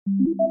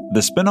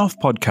The Spin-Off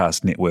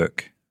Podcast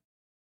Network.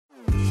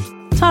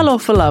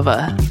 Talofa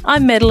lava.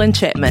 I'm Madeline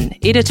Chapman,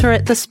 editor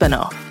at The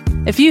Spin-Off.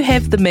 If you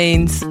have the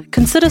means,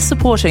 consider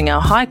supporting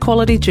our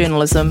high-quality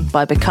journalism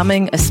by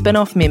becoming a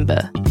Spin-Off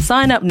member.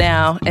 Sign up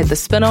now at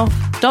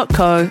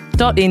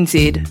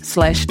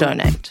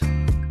thespinoff.co.nz/donate.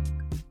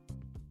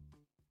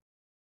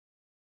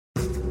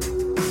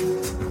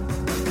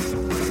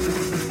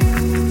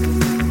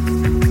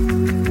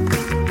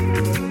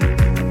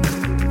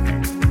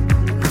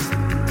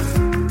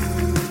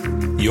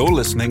 You're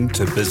listening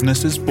to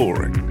Business is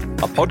Boring,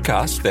 a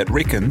podcast that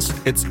reckons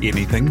it's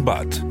anything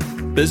but.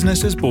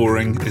 Business is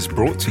Boring is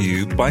brought to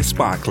you by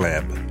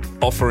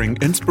SparkLab, offering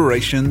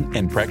inspiration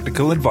and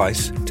practical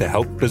advice to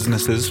help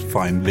businesses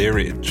find their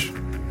edge.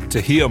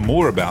 To hear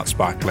more about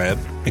SparkLab,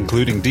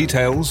 including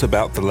details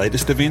about the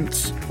latest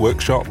events,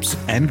 workshops,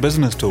 and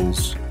business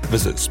tools,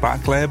 visit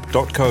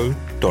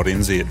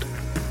sparklab.co.nz.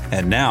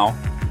 And now,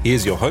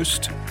 here's your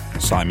host,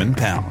 Simon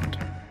Pound.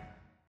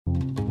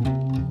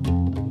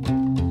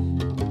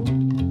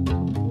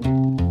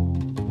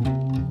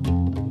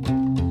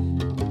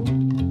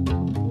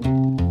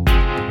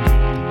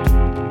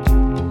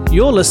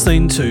 You're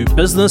listening to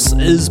Business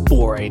is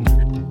Boring,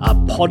 a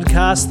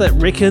podcast that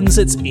reckons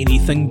it's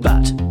anything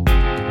but.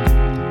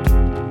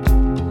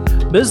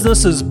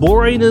 Business is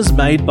Boring is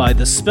made by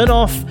The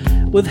Spin-Off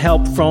with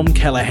help from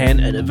Callaghan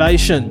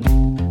Innovation,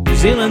 New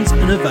Zealand's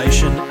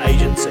innovation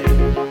agency.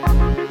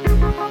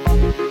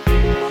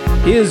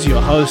 Here's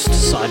your host,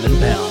 Simon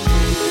Pound.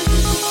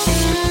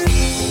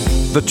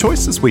 The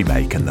choices we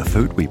make and the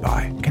food we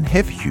buy can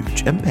have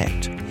huge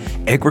impact.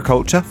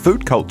 Agriculture,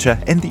 food culture,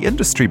 and the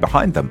industry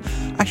behind them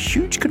are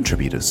huge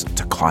contributors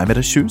to climate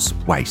issues,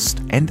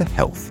 waste, and the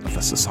health of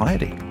a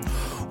society.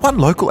 One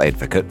local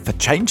advocate for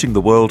changing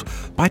the world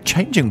by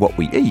changing what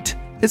we eat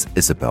is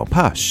Isabel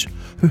Push,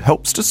 who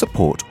helps to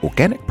support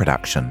organic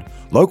production,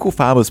 local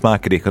farmers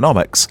market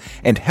economics,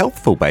 and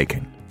healthful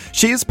baking.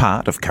 She is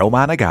part of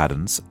Kilmarnock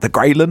Gardens, the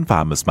Greyland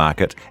Farmers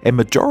Market, and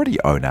majority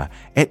owner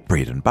at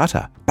Bread and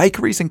Butter,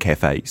 bakeries and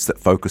cafes that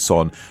focus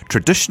on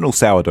traditional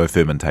sourdough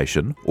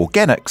fermentation,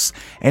 organics,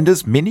 and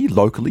as many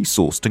locally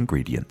sourced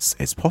ingredients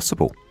as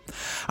possible.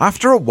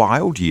 After a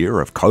wild year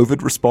of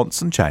COVID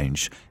response and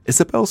change,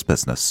 Isabel's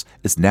business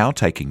is now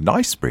taking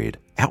nice bread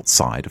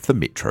outside of the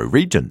metro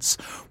regions,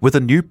 with a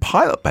new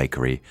pilot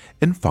bakery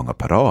in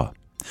Whangaparoa.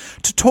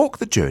 To talk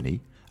the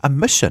journey, a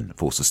mission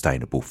for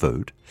sustainable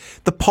food,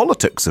 the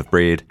politics of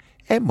bread,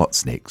 and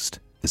what's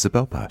next,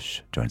 Isabel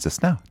Push joins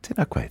us now.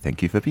 Tēnā koe,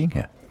 thank you for being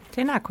here.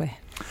 Tēnā koe.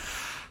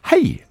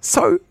 Hey,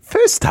 so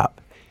first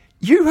up,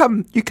 you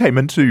came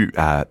into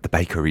the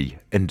bakery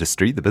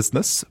industry, the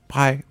business,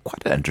 by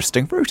quite an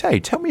interesting route, eh?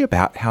 Tell me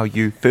about how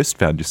you first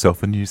found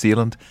yourself in New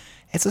Zealand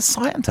as a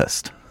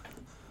scientist.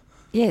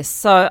 Yes,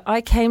 so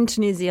I came to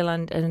New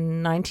Zealand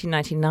in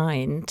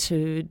 1999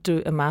 to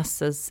do a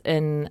master's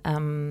in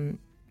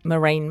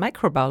marine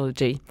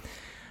microbiology.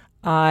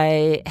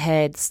 I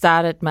had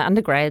started my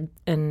undergrad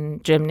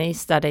in Germany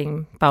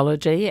studying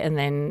biology, and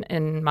then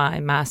in my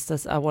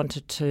master's I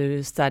wanted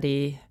to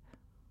study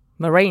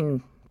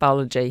marine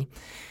biology.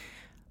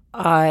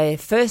 I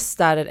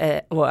first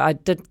I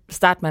did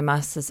start my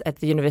master's at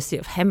the University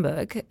of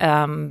Hamburg,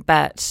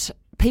 but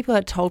people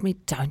had told me,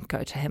 don't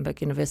go to Hamburg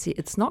University.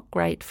 It's not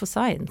great for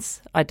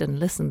science. I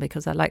didn't listen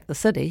because I like the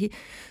city.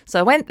 So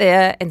I went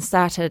there and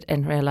started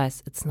and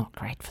realized it's not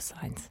great for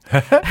science.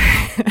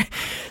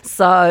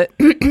 So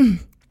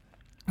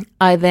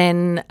I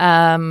then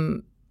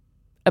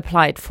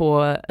applied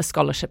for a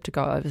scholarship to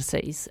go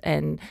overseas.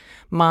 And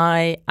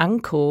my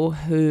uncle,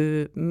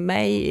 who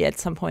may at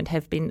some point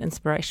have been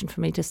inspiration for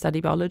me to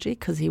study biology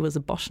because he was a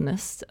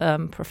botanist,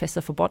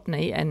 professor for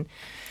botany, and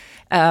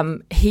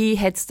he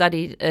had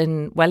studied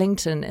in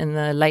Wellington in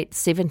the late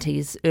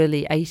 70s,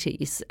 early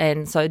 80s,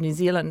 and so New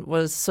Zealand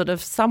was sort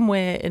of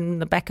somewhere in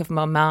the back of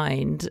my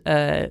mind,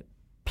 a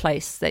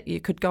place that you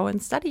could go and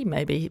study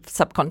maybe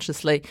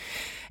subconsciously.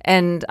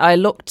 And I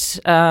looked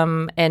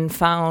and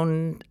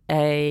found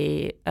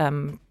a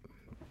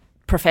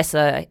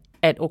professor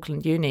at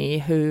Auckland Uni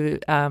who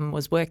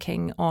was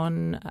working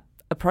on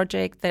a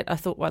project that I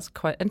thought was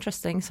quite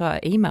interesting, so I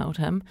emailed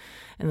him,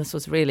 and this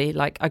was really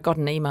like I got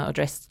an email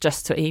address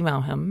just to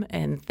email him,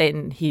 and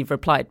then he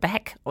replied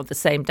back on the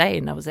same day,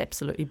 and I was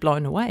absolutely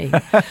blown away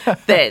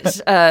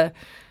that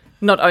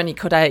not only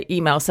could I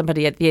email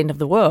somebody at the end of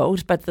the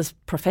world, but this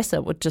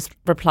professor would just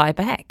reply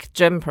back.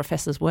 German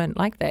professors weren't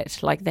like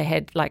that. Like they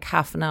had like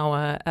half an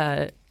hour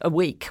a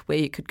week where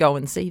you could go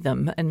and see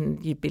them,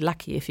 and you'd be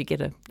lucky if you get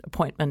an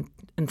appointment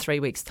in 3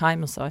 weeks'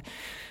 time or so.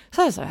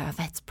 So I was like, oh,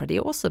 that's pretty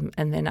awesome.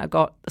 And then I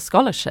got a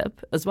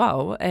scholarship as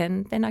well,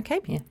 and then I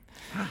came here.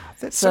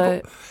 That's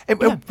so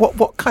cool.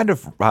 What kind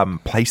of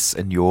place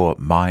in your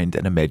mind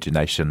and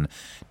imagination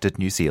did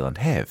New Zealand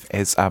have?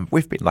 As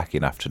we've been lucky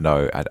enough to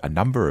know a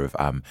number of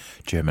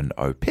German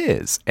au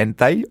pairs, and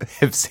they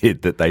have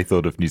said that they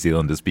thought of New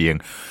Zealand as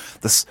being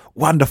this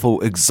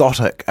wonderful,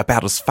 exotic,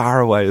 about as far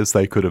away as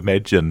they could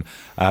imagine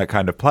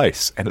kind of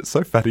place. And it's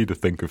so funny to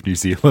think of New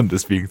Zealand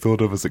as being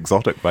thought of as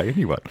exotic by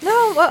anyone.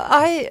 No, well,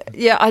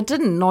 I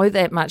didn't know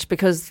that much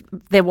because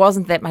there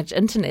wasn't that much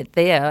internet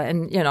there,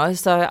 and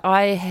so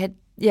I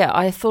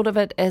thought of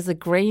it as a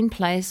green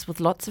place with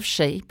lots of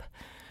sheep,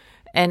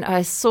 and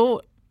I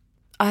thought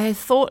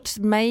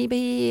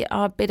maybe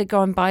I'd better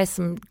go and buy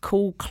some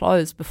cool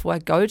clothes before I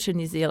go to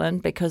New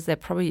Zealand because they're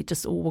probably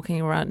just all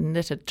walking around in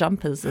knitted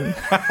jumpers and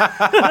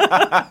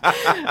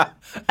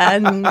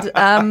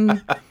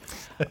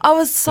I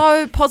was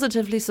so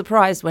positively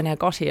surprised when I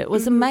got here. It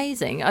was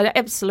amazing. I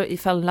absolutely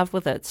fell in love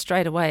with it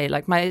straight away.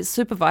 Like, my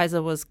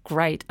supervisor was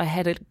great. I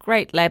had a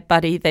great lab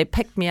buddy. They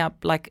picked me up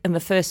like in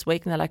the first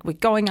week and they're like, we're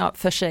going out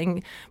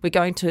fishing. We're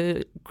going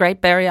to Great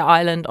Barrier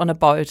Island on a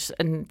boat,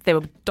 and there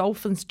were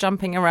dolphins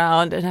jumping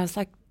around. And I was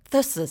like,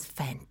 this is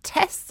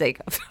fantastic.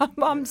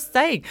 I'm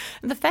staying.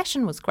 And the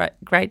fashion was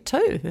great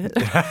too. So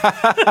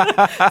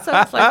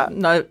it's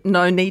like,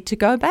 no need to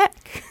go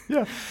back.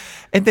 Yeah.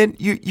 And then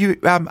you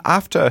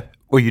after...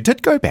 Well, you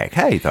did go back,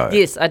 hey, though?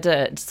 Yes, I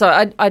did. So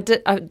I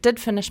did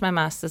finish my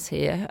master's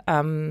here,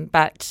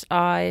 but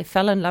I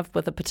fell in love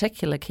with a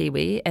particular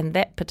Kiwi, and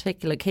that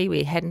particular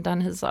Kiwi hadn't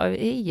done his OE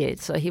yet.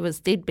 So he was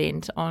dead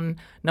bent on,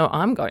 no,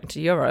 I'm going to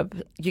Europe.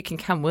 You can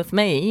come with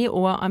me,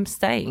 or I'm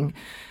staying.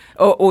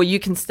 Or you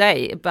can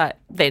stay, but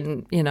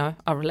then,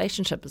 our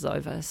relationship is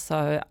over.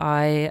 So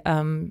I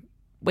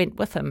went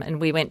with him, and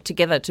we went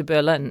together to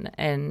Berlin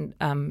and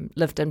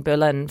lived in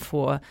Berlin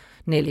for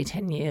nearly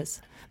 10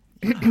 years.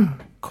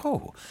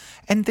 Cool.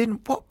 And then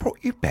what brought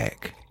you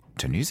back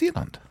to New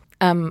Zealand?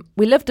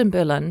 We lived in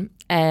Berlin,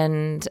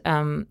 and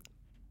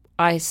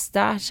I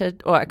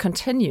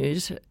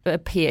continued with a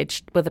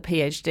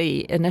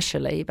PhD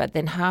initially, but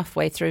then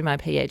halfway through my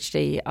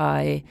PhD,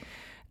 I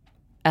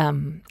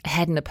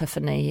had an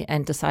epiphany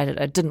and decided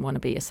I didn't want to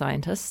be a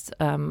scientist.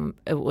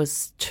 It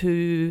was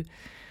too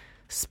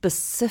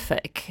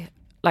specific.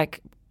 Like,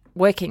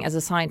 working as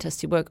a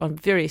scientist, you work on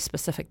very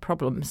specific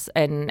problems,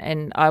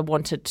 and I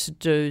wanted to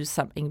do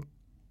something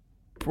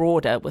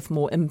broader with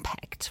more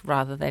impact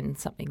rather than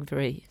something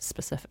very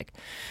specific.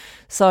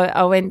 So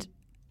I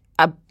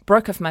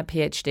broke off my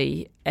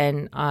PhD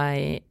and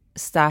I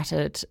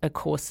started a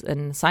course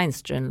in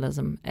science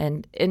journalism.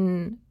 And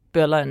in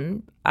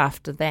Berlin,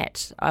 after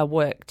that, I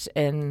worked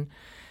in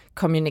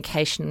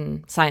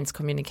communication, science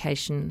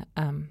communication.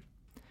 I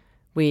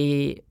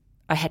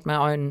had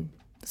my own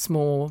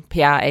small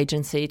PR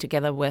agency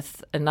together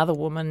with another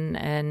woman,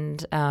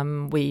 and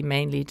we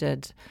mainly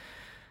did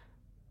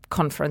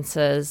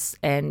conferences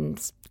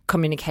and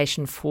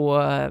communication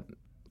for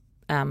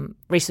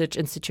research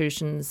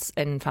institutions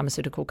and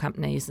pharmaceutical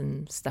companies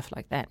and stuff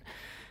like that.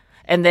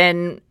 And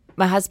then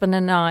my husband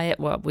and I,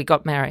 we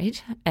got married,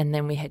 and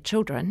then we had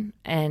children,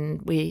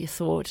 and we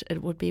thought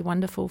it would be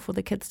wonderful for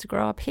the kids to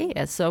grow up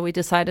here. So we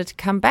decided to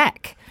come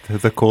back. To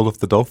the call of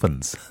the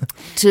dolphins.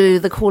 To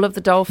the call of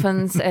the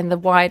dolphins and the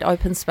wide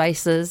open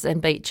spaces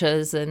and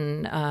beaches,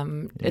 and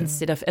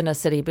instead of inner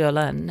city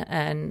Berlin.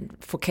 And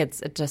for kids,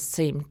 it just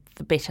seemed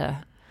the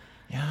better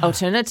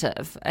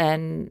alternative.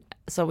 And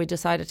so we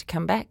decided to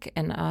come back,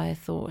 and I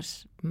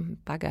thought,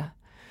 bugger.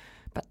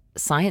 But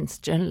science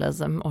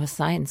journalism or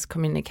science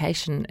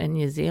communication in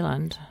New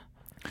Zealand.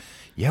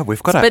 Yeah,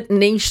 we've got a bit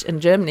niche in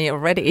Germany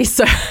already.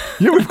 So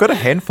yeah, we've got a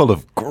handful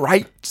of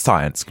great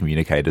science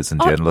communicators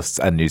and journalists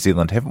in New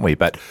Zealand, haven't we?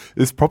 But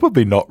there's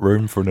probably not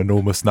room for an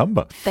enormous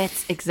number.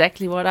 That's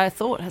exactly what I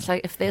thought. I was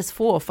like, if there's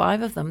 4 or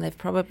 5 of them, they've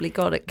probably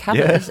got it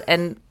covered. Yeah.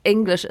 And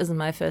English isn't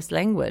my first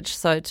language,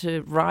 so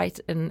to write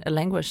in a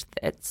language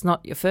that's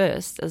not your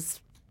first is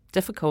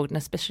difficult, and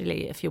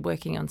especially if you're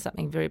working on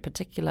something very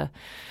particular,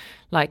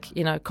 like,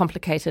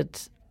 complicated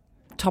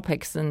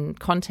topics and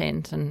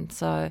content. And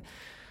so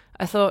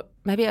I thought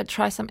maybe I'd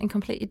try something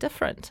completely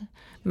different.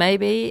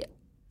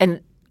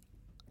 And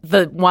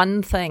the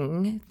one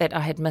thing that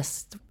I had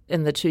missed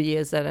in the 2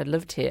 years that I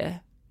lived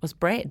here was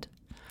bread.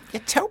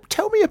 Yeah,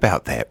 tell me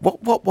about that.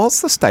 What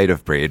was the state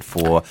of bread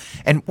for,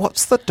 and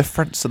what's the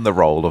difference in the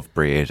role of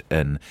bread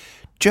in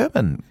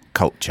German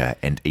culture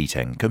and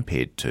eating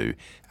compared to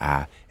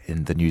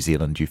in the New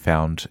Zealand you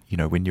found,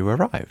 when you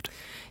arrived?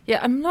 Yeah,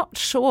 I'm not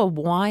sure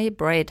why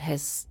bread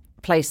has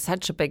played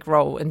such a big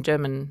role in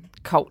German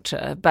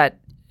culture, but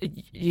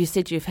you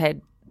said you've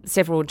had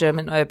several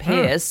German au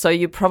pairs, so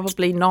you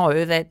probably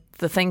know that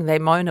the thing they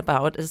moan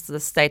about is the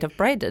state of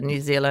bread in New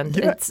Zealand.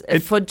 Yeah,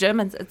 for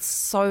Germans, it's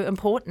so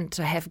important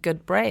to have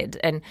good bread.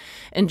 And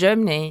in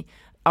Germany,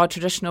 our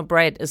traditional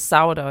bread is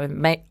sourdough,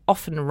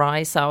 often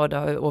rye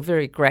sourdough, or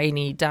very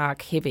grainy,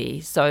 dark,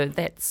 heavy. So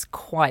that's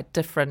quite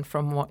different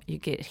from what you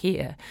get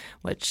here,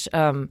 which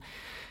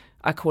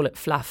I call it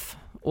fluff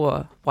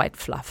or white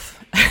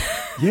fluff.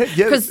 Yeah.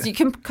 Because you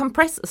can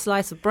compress a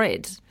slice of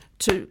bread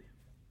to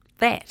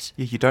that.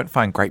 Yeah, you don't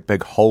find great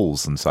big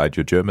holes inside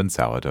your German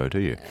sourdough, do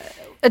you?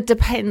 It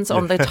depends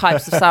on the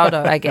types of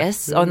sourdough, I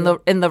guess.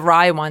 In the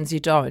rye ones, you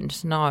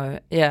don't. No,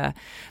 yeah.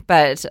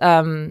 But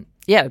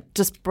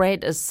just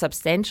bread is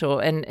substantial.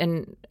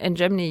 And in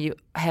Germany, you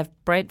have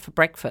bread for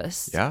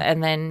breakfast,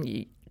 and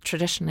then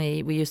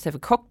traditionally we used to have a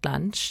cooked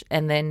lunch,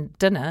 and then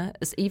dinner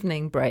is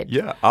evening bread.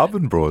 Yeah,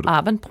 Abendbrot.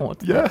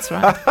 Abendbrot, Yeah. that's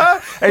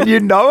right.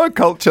 And a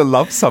culture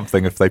loves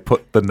something if they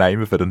put the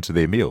name of it into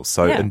their meal.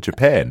 So in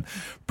Japan,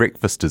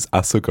 breakfast is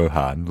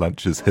asagohan,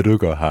 lunch is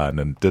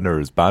hirugohan, and dinner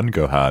is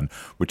bangohan,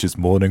 which is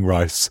morning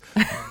rice,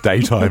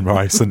 daytime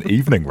rice, and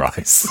evening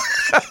rice.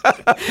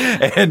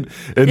 And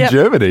in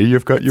Germany,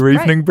 you've got your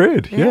evening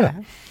bread.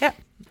 Yeah.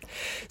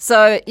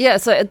 So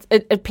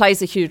it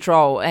plays a huge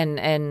role,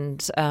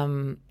 and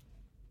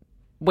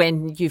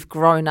when you've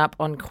grown up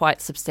on quite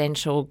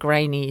substantial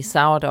grainy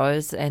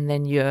sourdoughs, and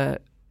then you're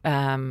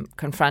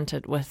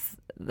confronted with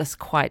this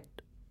quite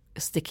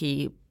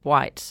sticky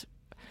white,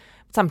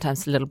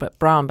 sometimes a little bit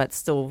brown, but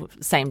still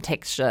same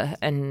texture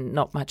and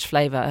not much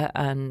flavour,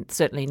 and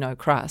certainly no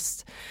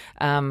crust,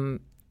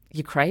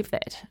 you crave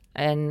that.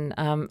 And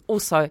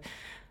also,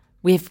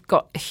 we've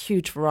got a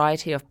huge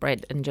variety of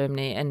bread in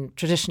Germany, and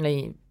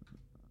traditionally,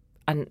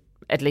 and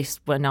at least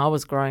when I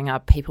was growing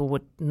up, people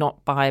would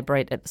not buy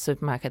bread at the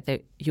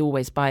supermarket. You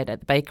always buy it at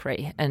the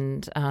bakery,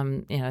 and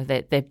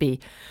there'd be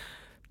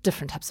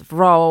different types of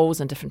rolls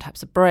and different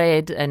types of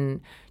bread,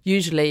 and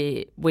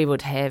usually we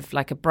would have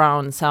like a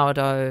brown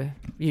sourdough,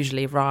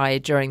 usually rye,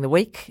 during the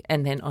week,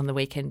 and then on the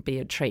weekend be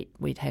a treat.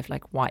 We'd have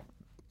like white,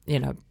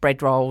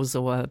 bread rolls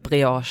or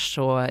brioche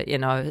or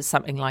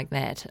something like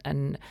that,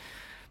 and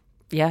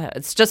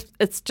it's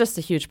just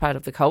a huge part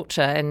of the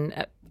culture.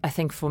 And I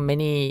think for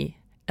many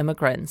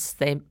immigrants,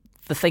 the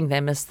thing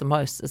they miss the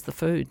most is the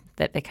food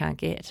that they can't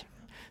get.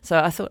 So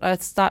I thought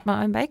I'd start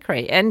my own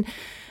bakery. And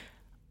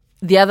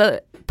the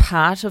other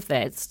part of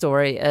that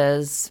story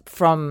is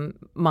from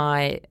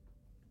my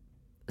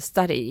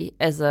study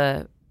as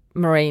a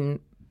marine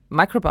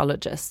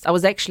microbiologist. I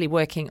was actually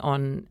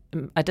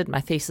I did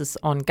my thesis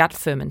on gut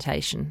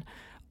fermentation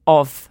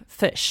of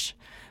fish,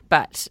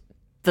 but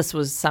this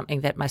was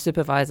something that my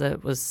supervisor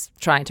was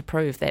trying to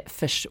prove, that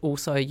fish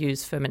also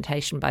use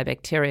fermentation by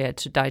bacteria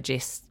to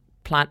digest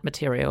plant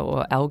material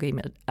or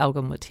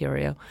algal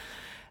material.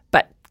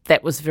 But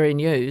that was very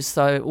new,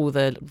 so all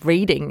the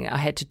reading I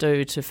had to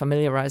do to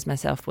familiarise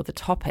myself with the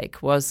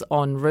topic was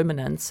on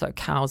ruminants, so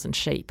cows and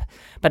sheep,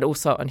 but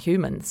also on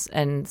humans.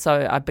 And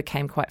so I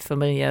became quite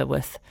familiar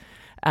with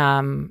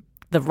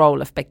the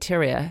role of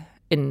bacteria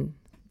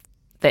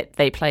that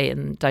they play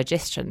in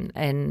digestion,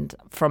 and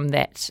from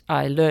that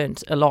I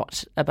learned a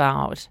lot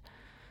about,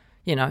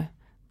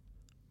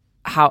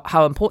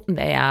 how important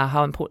they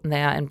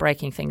are in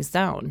breaking things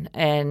down.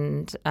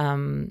 And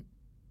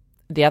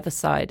the other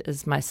side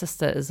is my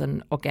sister is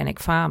an organic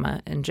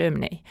farmer in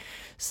Germany,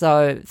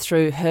 so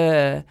through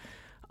her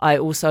I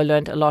also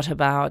learned a lot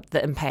about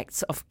the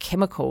impacts of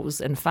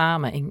chemicals in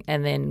farming,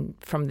 and then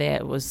from there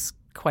it was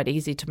quite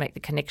easy to make the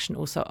connection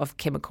also of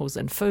chemicals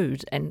in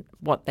food and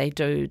what they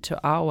do to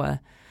our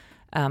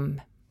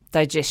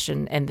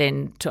digestion and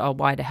then to our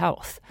wider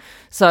health.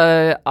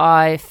 So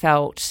I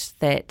felt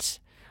that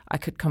I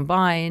could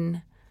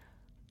combine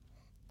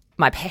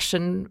my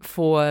passion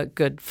for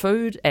good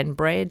food and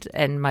bread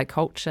and my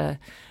culture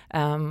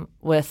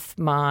with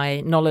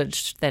my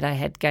knowledge that I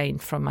had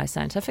gained from my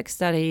scientific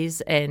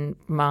studies and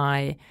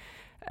my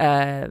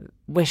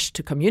wish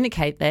to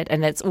communicate that.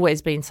 And that's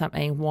always been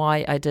something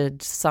why I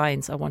did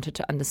science. I wanted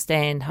to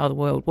understand how the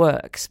world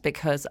works,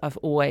 because I've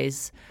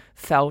always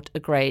felt a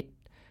great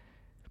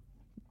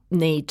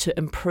need to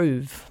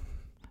improve,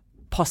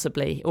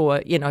 possibly,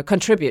 or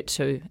contribute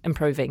to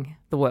improving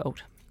the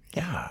world.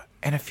 Yeah,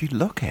 and if you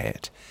look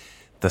at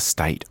the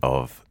state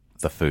of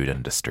the food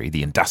industry,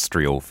 the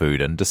industrial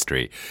food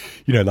industry,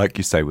 like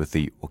you say with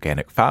the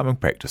organic farming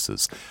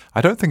practices,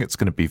 I don't think it's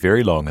going to be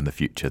very long in the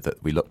future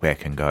that we look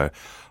back and go,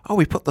 oh,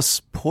 we put this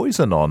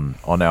poison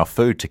on our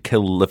food to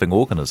kill living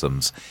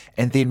organisms,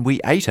 and then we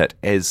ate it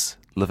as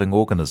living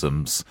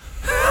organisms.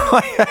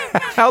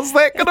 How's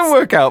that going to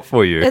work out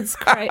for you? It's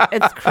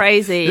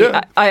crazy.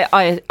 Yeah.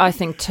 I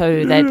think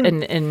too that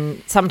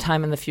in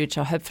sometime in the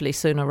future, hopefully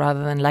sooner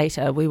rather than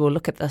later, we will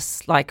look at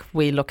this like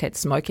we look at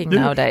smoking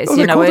nowadays. Oh,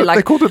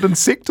 they called it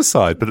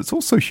insecticide, but it's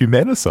also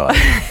humanicide.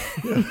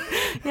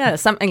 Yeah,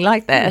 something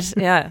like that.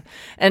 Yeah,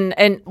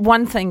 and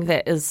one thing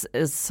that is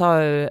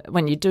so,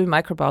 when you do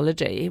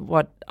microbiology,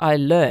 what I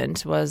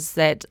learned was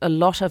that a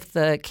lot of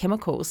the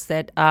chemicals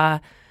that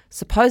are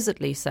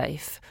supposedly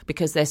safe,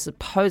 because they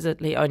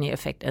supposedly only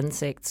affect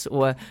insects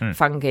or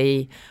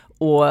fungi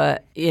or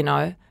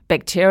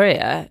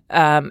bacteria,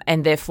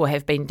 and therefore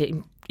have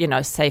been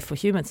safe for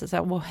humans. It's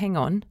like, well, hang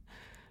on,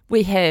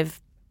 we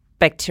have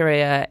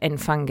bacteria and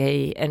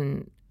fungi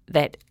and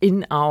that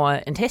in our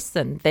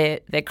intestine.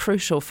 They're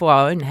crucial for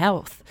our own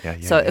health.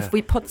 If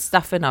we put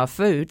stuff in our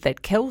food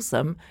that kills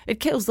them,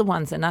 it kills the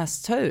ones in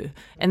us too.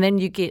 And then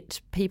you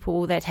get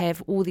people that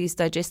have all these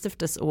digestive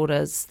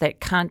disorders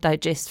that can't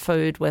digest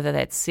food, whether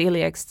that's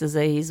celiac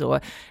disease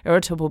or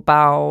irritable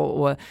bowel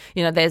or,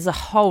 there's a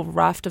whole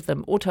raft of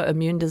them,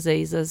 autoimmune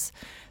diseases.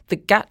 The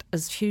gut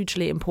is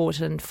hugely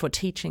important for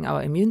teaching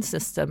our immune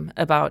system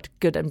about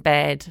good and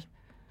bad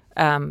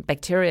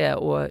bacteria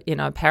or,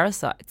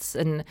 parasites.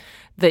 And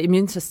the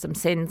immune system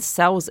sends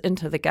cells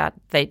into the gut.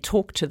 They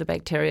talk to the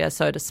bacteria,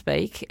 so to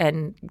speak,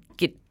 and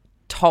get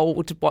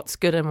told what's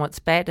good and what's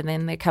bad, and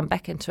then they come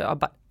back into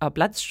our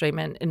bloodstream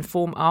and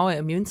inform our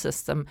immune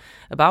system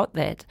about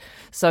that.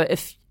 So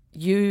if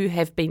you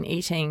have been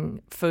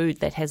eating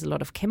food that has a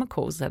lot of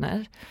chemicals in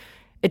it,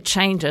 it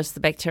changes the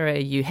bacteria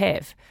you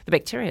have. The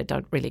bacteria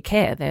don't really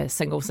care. They're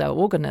single-cell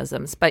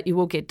organisms, but you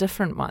will get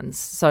different ones.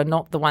 So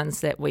not the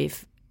ones that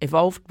we've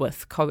co-evolved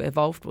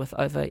with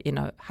over,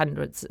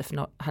 hundreds, if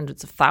not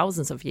hundreds of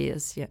thousands of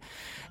years. Yeah.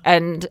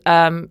 And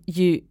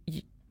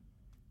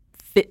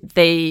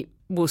they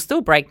will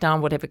still break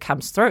down whatever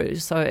comes through.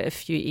 So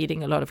if you're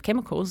eating a lot of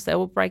chemicals, they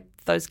will break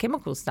those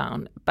chemicals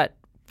down. But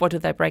what do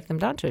they break them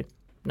down to?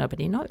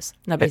 Nobody knows.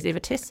 Nobody's ever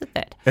tested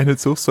that. And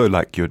it's also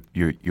like you're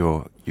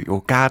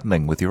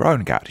gardening with your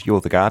own gut.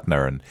 You're the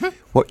gardener, and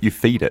what you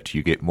feed it,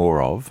 you get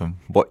more of, and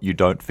what you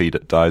don't feed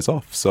it dies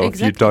off. So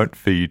If you don't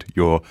feed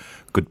your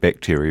good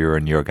bacteria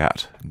in your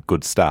gut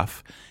good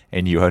stuff,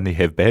 and you only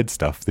have bad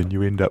stuff, then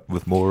you end up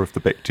with more of the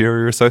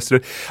bacteria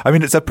associated. I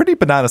mean, it's a pretty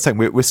banana thing.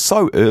 We're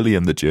so early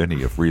in the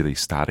journey of really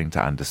starting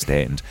to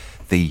understand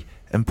the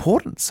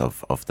importance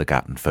of the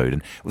gut and food.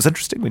 And it was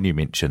interesting when you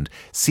mentioned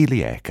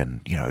celiac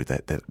and,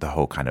 the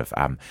whole kind of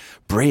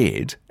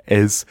bread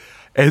as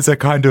a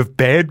kind of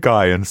bad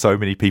guy in so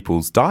many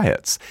people's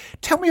diets.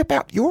 Tell me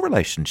about your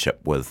relationship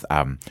with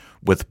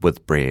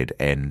bread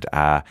and,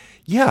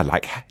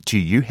 do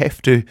you have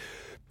to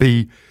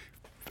be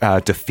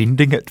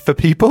defending it for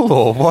people,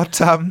 or what?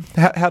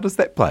 How does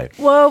that play?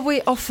 Well,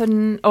 I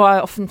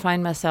often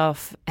find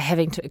myself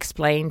having to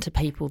explain to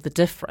people the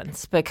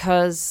difference,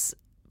 because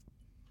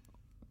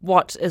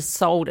what is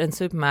sold in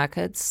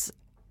supermarkets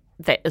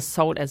that is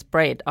sold as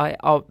bread,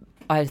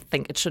 I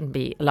think it shouldn't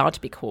be allowed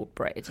to be called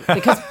bread,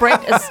 because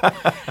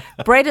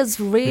bread is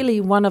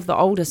really one of the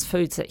oldest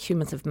foods that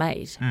humans have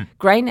made.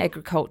 Grain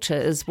agriculture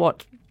is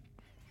what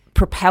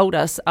propelled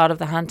us out of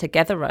the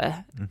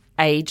hunter-gatherer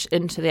age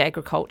into the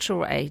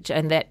agricultural age,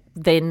 and that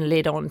then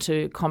led on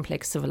to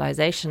complex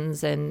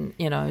civilizations and,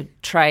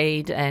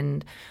 trade,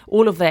 and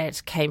all of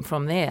that came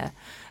from there.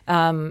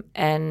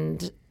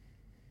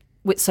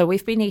 So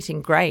we've been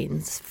eating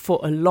grains for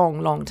a long,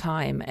 long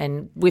time,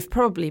 and we've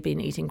probably been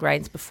eating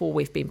grains before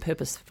we've been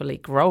purposefully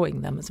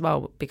growing them as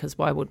well, because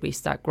why would we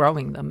start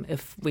growing them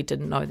if we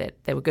didn't know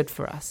that they were good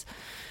for us?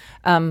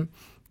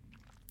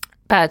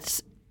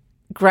 But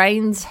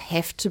grains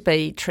have to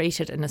be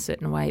treated in a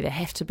certain way. They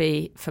have to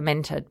be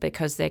fermented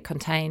because they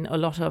contain a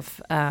lot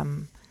of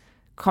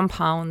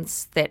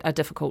compounds that are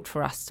difficult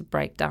for us to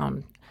break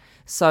down.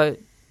 So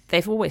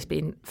they've always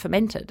been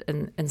fermented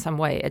in some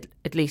way,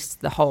 at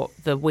least the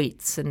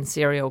wheats and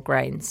cereal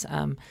grains.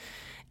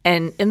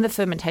 And in the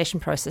fermentation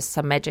process,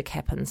 some magic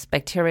happens.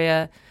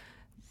 Bacteria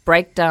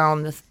break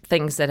down the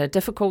things that are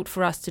difficult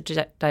for us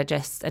to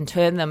digest and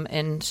turn them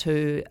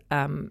into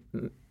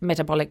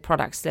metabolic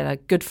products that are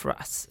good for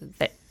us,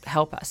 that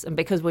help us. And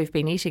because we've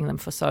been eating them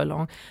for so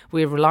long,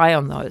 we rely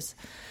on those.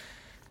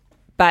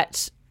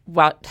 But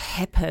what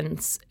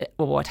happened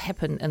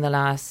in the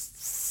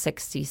last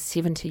 60,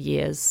 70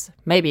 years,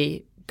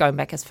 maybe going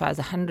back as far as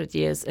 100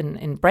 years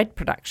in bread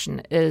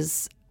production,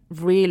 is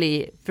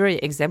really very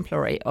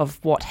exemplary of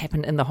what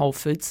happened in the whole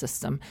food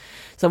system.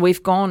 So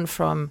we've gone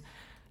from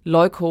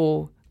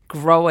local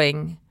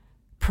growing,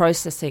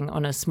 processing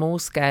on a small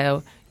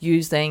scale,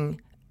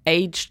 using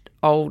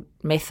age-old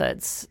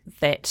methods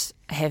that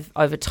have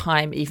over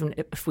time, even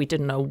if we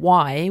didn't know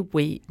why,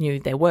 we knew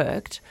they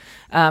worked,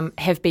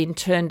 have been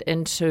turned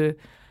into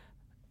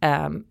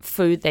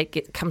food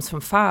that comes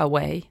from far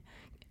away,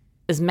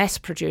 is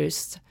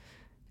mass-produced,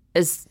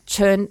 is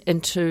turned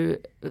into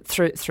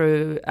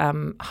through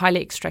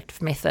highly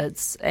extractive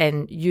methods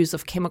and use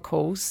of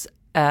chemicals,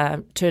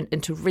 turned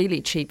into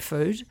really cheap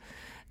food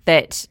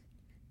that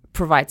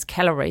provides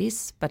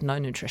calories but no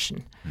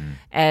nutrition.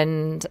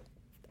 And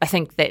I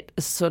think that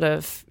is sort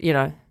of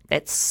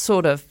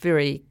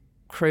very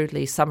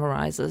crudely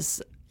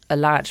summarizes a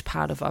large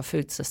part of our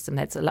food system.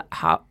 That's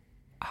how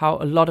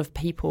a lot of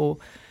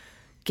people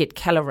get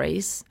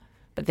calories,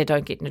 but they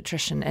don't get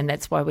nutrition. And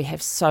that's why we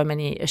have so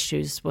many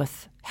issues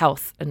with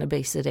health and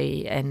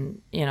obesity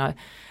and,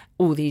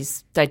 all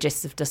these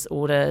digestive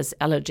disorders,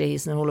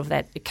 allergies and all of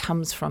that. It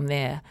comes from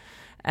there.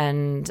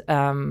 And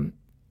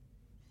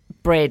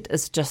bread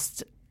is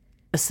just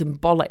a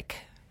symbolic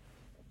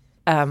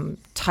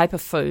type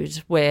of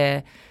food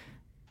where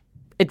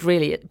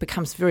it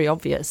becomes very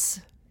obvious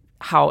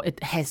how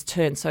it has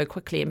turned so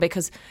quickly. And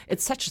because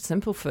it's such a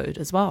simple food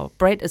as well.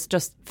 Bread is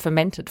just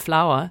fermented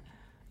flour,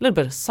 a little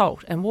bit of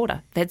salt and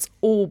water. That's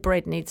all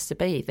bread needs to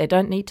be. They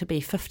don't need to be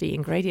 50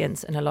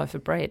 ingredients in a loaf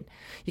of bread.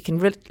 You can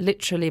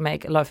literally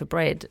make a loaf of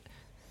bread,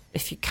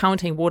 if you're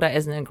counting water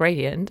as an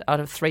ingredient, out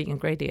of 3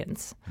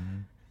 ingredients.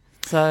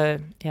 So,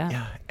 yeah.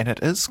 Yeah, and it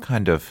is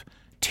kind of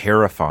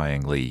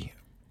terrifyingly,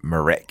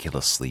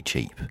 miraculously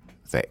cheap.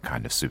 that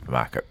kind of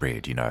supermarket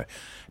bread,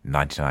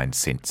 99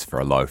 cents for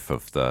a loaf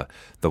of the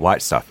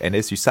white stuff. And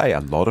as you say, a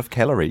lot of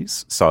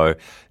calories. So,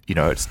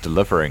 it's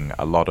delivering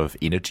a lot of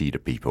energy to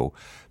people,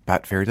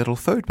 but very little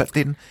food. But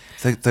then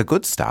the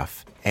good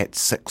stuff at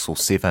 $6 or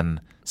 $7,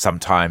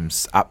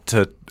 sometimes up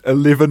to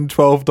 $11,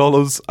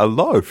 $12 a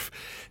loaf.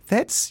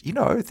 That's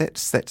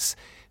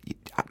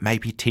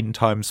maybe 10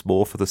 times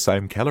more for the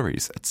same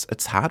calories.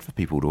 It's hard for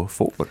people to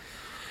afford.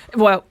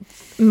 Well,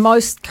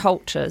 most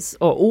cultures,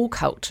 or all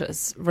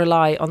cultures,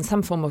 rely on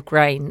some form of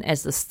grain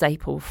as the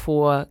staple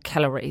for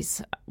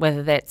calories.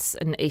 Whether that's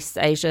in East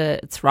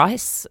Asia, it's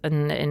rice,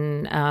 and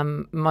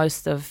in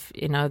most of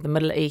the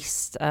Middle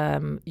East,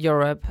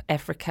 Europe,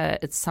 Africa,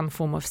 it's some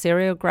form of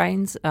cereal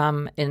grains.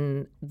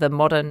 In the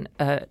modern,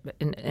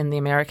 in the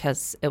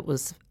Americas, it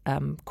was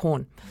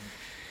corn.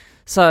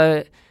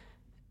 So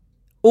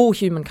all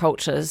human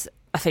cultures,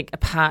 I think,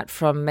 apart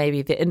from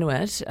maybe the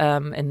Inuit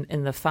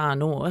in the far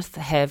north,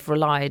 have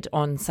relied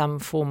on some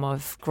form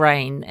of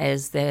grain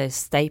as their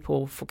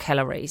staple for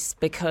calories,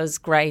 because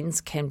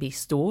grains can be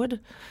stored,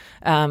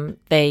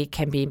 they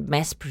can be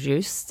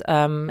mass-produced,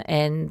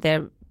 and they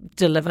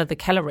deliver the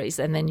calories.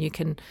 And then you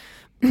can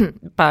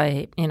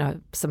buy,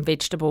 some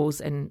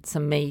vegetables and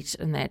some meat,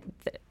 and that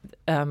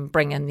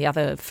bring in the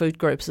other food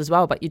groups as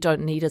well. But you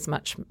don't need as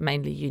much.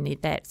 Mainly, you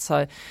need that.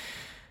 So,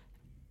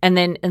 and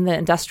then in the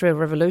Industrial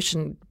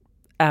Revolution,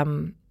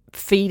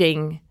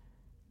 feeding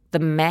the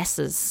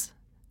masses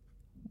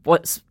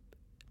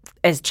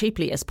as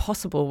cheaply as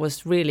possible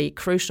was really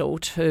crucial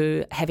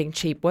to having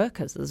cheap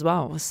workers as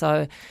well.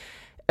 So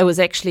it was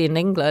actually in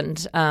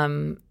England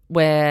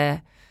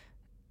where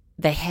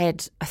they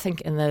had, I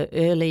think in the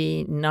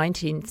early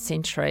 19th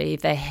century,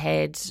 they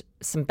had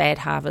some bad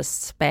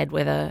harvests, bad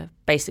weather.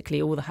 Basically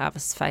all the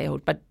harvests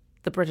failed, but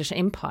the British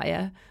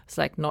Empire was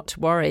like, not to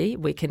worry,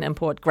 we can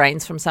import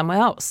grains from somewhere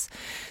else.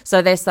 So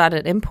they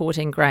started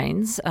importing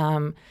grains,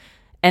 and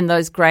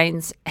those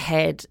grains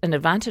had an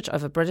advantage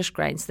over British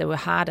grains. They were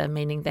harder,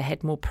 meaning they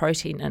had more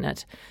protein in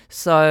it.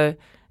 So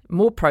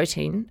more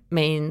protein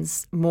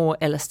means more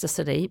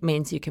elasticity,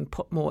 means you can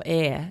put more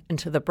air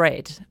into the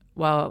bread.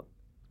 Well,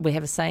 we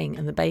have a saying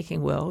in the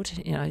baking world,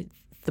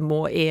 the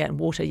more air and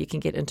water you can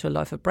get into a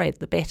loaf of bread,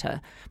 the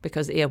better,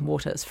 because air and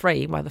water is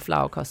free while the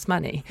flour costs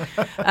money.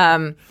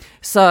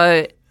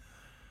 So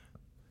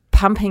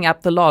pumping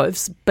up the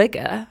loaves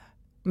bigger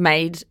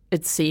made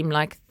it seem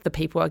like the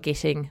people are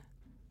getting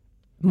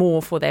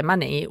more for their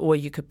money, or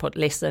you could put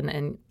less in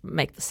and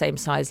make the same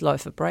size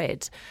loaf of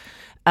bread.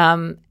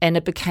 And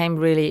it became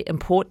really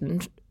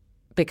important,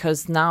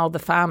 because now the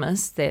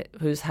farmers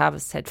whose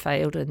harvests had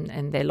failed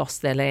and they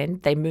lost their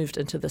land, they moved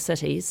into the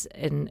cities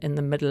in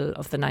the middle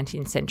of the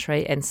 19th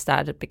century and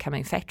started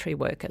becoming factory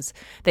workers.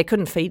 They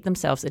couldn't feed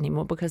themselves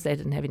anymore because they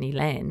didn't have any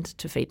land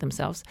to feed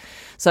themselves.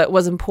 So it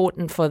was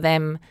important for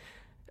them,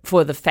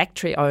 for the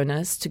factory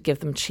owners, to give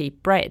them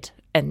cheap bread.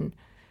 And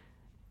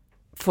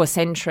for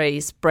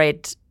centuries,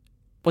 bread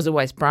was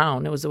always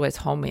brown, it was always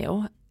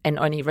wholemeal, and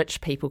only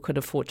rich people could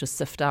afford to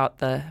sift out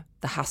the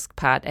husk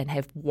part and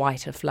have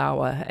whiter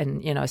flour.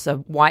 And, so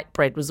white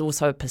bread was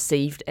also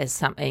perceived as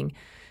something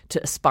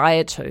to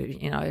aspire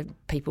to.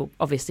 People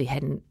obviously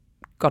hadn't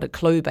got a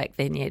clue back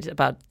then yet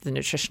about the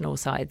nutritional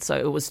side. So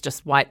it was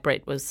just white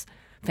bread was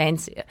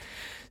fancier.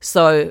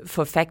 So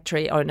for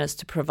factory owners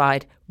to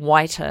provide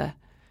whiter,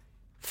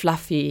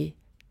 fluffy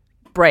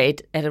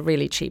bread at a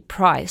really cheap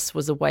price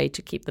was a way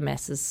to keep the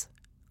masses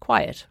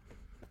quiet.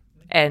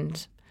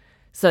 And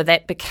so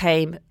that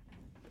became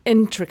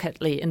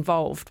intricately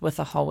involved with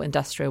the whole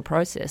industrial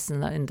process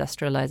and the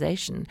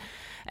industrialization.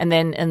 And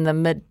then in the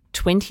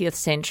mid-20th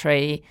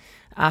century,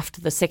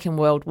 after the Second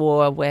World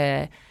War,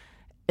 where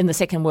in the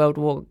Second World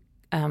War,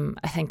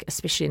 I think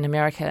especially in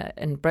America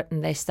and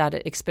Britain, they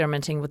started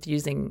experimenting with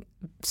using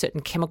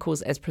certain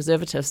chemicals as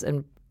preservatives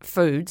in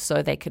food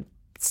so they could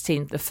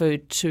send the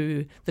food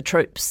to the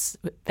troops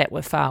that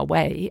were far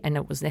away, and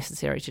it was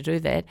necessary to do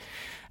that.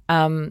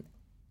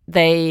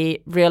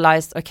 They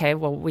realized, okay,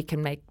 well, we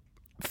can make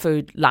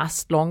food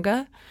last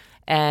longer,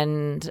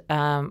 and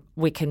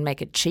we can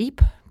make it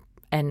cheap.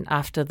 And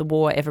after the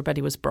war,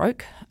 everybody was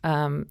broke,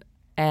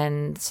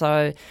 and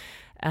so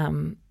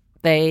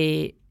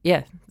the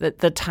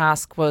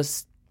task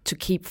was to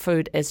keep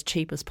food as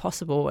cheap as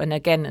possible. And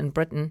again, in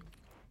Britain,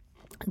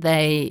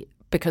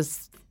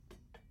 because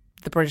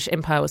the British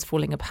Empire was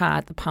falling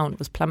apart, the pound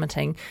was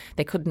plummeting,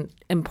 they couldn't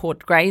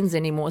import grains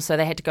anymore, so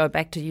they had to go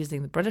back to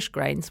using the British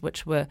grains,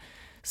 which were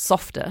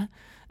softer,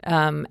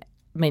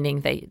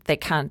 meaning they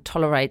can't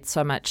tolerate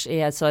so much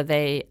air. So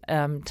they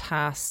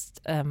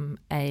tasked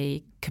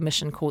a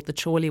commission called the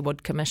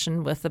Chorleywood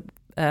Commission with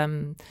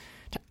the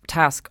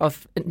task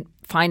of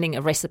finding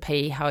a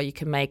recipe how you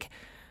can make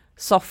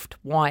soft,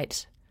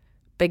 white,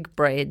 big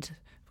bread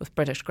with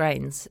British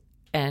grains,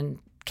 and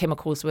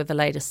chemicals were the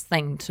latest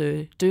thing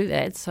to do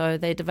that. So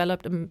they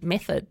developed a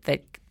method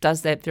that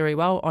does that very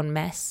well on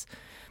mass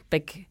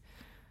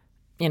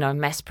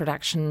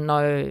production.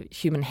 No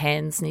human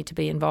hands need to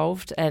be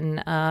involved,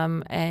 and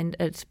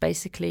it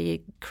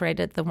basically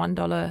created the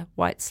 $1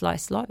 white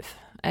sliced loaf.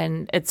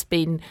 And it's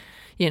been,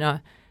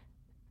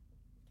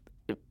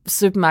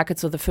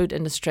 supermarkets or the food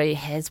industry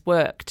has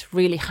worked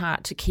really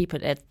hard to keep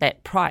it at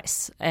that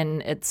price,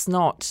 and it's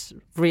not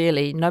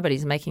really,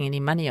 nobody's making any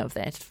money of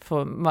that.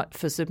 For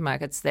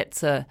supermarkets,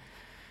 that's a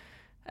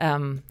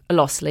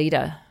loss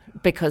leader,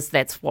 because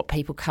that's what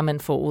people come in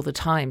for all the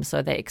time,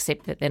 so they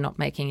accept that they're not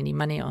making any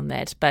money on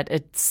that. But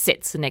it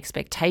sets an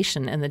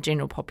expectation in the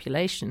general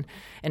population,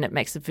 and it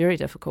makes it very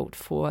difficult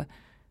for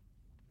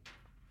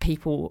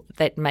people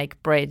that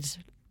make bread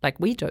like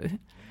we do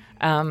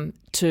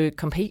to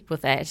compete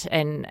with that,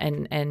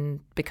 and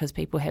because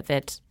people have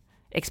that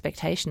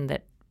expectation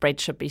that bread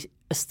should be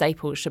a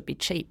staple, should be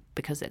cheap,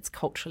 because it's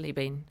culturally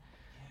been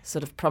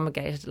sort of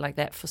promulgated like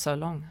that for so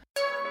long.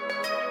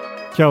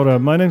 Kia ora,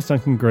 my name's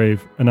Duncan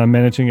Grieve and I'm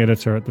Managing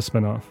Editor at The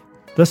Spinoff.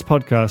 This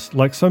podcast,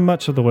 like so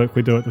much of the work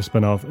we do at The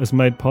Spinoff, is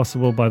made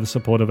possible by the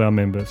support of our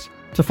members.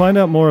 To find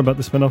out more about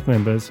The Spinoff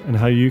members and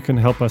how you can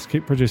help us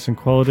keep producing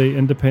quality,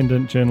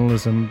 independent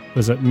journalism,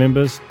 visit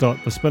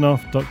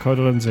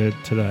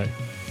members.thespinoff.co.nz today.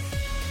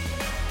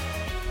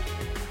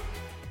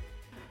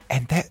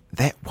 And that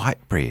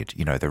white bread,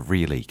 the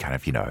really kind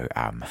of,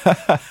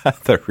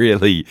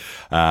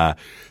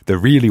 the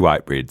really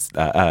white breads,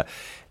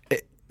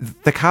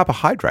 the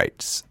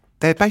carbohydrates,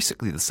 they're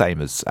basically the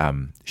same as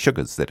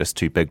sugars. They're just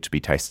too big to be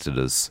tasted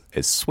as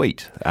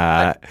sweet.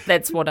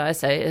 That's what I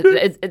say.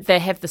 They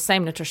have the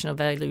same nutritional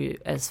value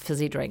as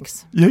fizzy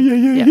drinks.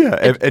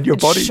 Yeah. And your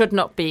body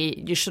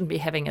you shouldn't be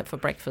having it for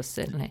breakfast,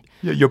 certainly.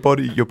 Yeah, your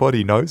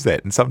body knows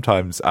that, and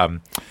sometimes, and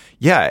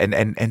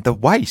the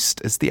waste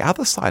is the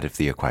other side of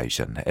the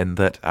equation, in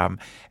that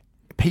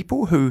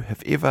people who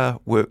have ever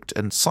worked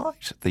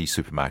inside the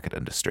supermarket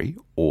industry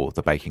or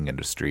the baking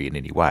industry in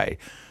any way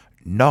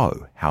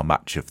know how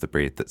much of the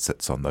bread that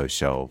sits on those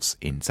shelves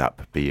ends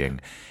up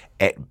being,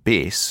 at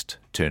best,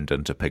 turned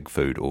into pig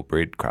food or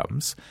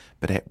breadcrumbs,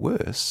 but at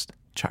worst,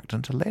 chucked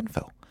into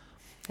landfill.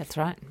 That's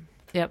right.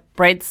 Yep,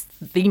 bread's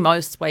the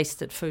most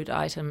wasted food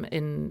item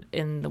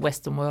in the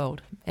Western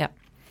world. Yep.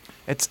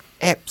 It's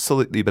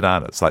absolutely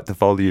bananas. Like the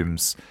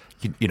volumes,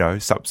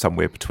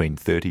 somewhere between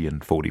 30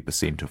 and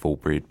 40% of all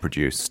bread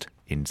produced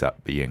ends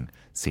up being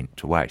sent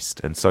to waste.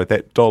 And so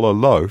that dollar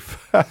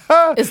loaf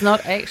is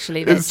not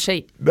actually that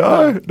cheap.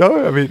 No.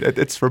 I mean,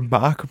 it's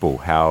remarkable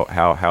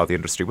how the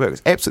industry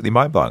works. Absolutely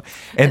mind-blowing.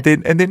 And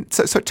then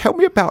so tell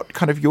me about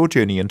kind of your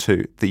journey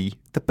into the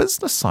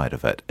business side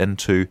of it,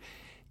 into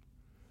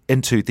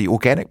the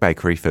organic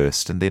bakery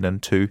first, and then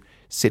into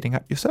setting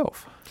up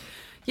yourself.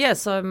 Yeah,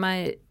 so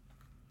my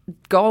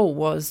goal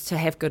was to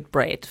have good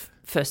bread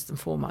first and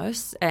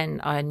foremost, and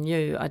I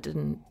knew I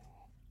couldn't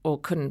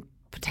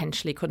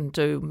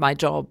do my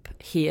job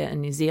here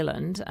in New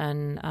Zealand,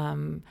 and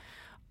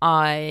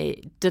I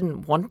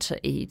didn't want to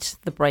eat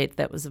the bread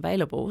that was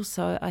available,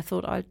 so I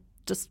thought I'd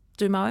just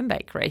do my own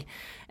bakery.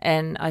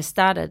 And I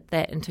started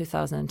that in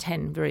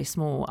 2010, very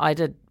small. I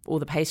did all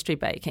the pastry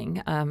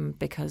baking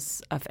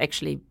because I've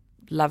actually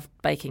loved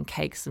baking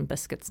cakes and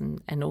biscuits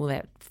and all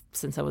that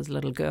since I was a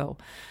little girl.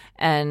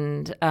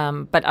 And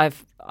but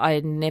I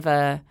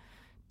never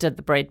did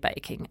the bread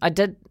baking. I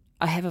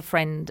have a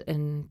friend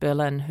in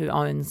Berlin who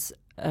owns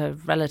a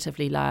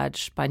relatively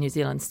large, by New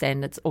Zealand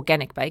standards,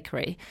 organic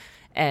bakery.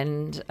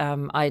 And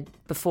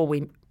before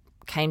we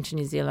came to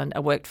New Zealand, I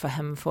worked for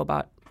him for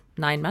about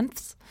 9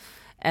 months.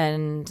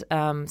 And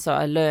so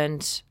I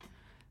learned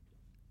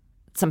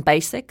some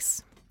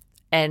basics.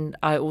 And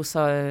I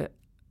also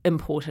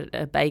imported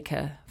a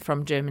baker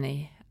from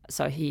Germany.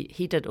 So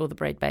he did all the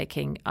bread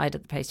baking, I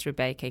did the pastry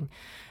baking.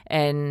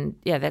 And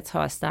yeah, that's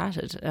how I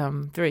started,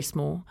 very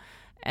small.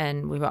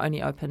 And we were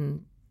only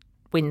open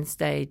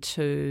Wednesday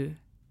to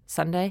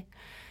Sunday.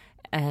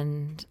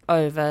 And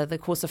over the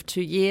course of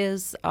 2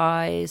 years,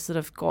 I sort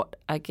of got,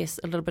 I guess,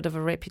 a little bit of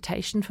a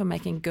reputation for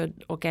making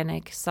good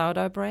organic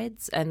sourdough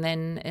breads. And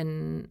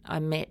then I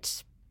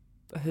met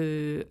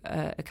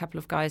a couple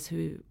of guys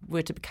who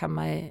were to become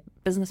my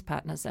business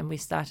partners, and we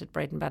started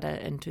Bread and Butter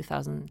in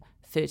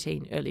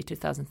 2013, early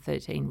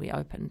 2013 we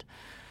opened.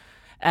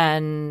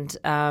 And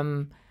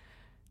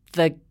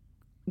the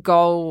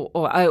goal,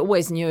 or I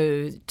always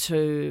knew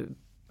to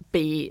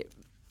be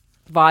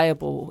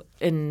viable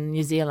in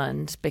New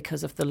Zealand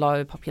because of the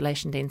low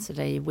population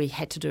density, we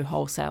had to do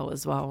wholesale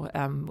as well.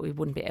 We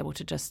wouldn't be able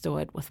to just do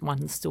it with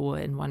one store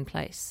in one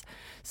place.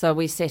 So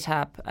we set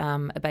up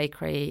a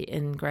bakery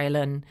in Grey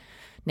Lynn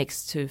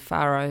next to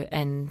Faro,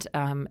 and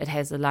it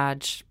has a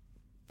large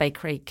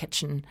bakery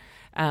kitchen,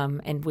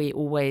 and we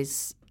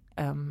always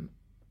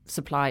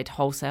supplied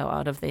wholesale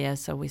out of there.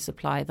 So we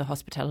supply the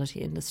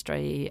hospitality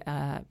industry,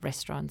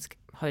 restaurants,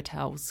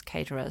 hotels,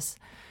 caterers,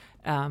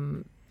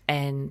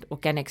 and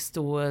organic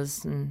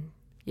stores, and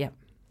yeah.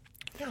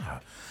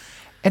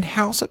 And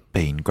how's it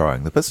been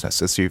growing the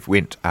business as you've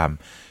went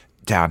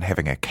down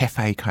having a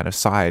cafe kind of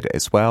side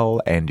as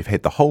well, and you've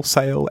had the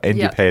wholesale, and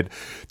you've had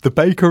the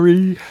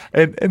bakery,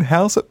 and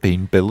how's it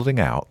been building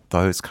out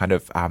those kind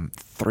of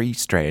 3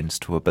 strands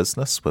to a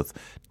business with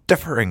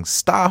differing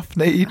staff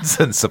needs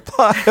and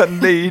supplier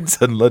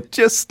needs and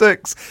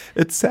logistics.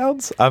 It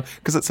sounds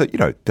because it's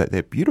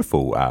they're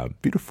beautiful,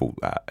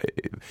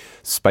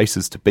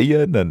 spaces to be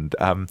in, and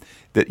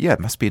it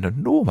must be an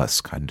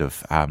enormous kind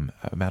of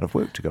amount of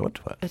work to go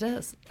into it. It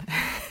is.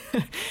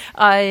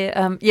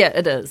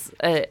 It is.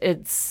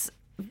 It's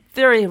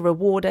very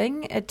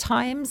rewarding at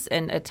times,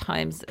 and at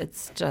times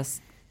it's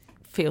just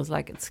feels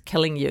like it's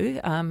killing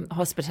you.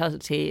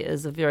 Hospitality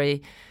is a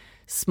very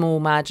small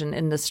margin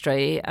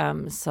industry,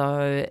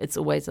 so it's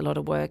always a lot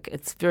of work.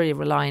 It's very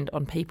reliant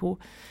on people,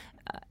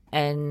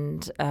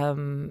 and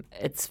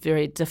it's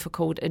very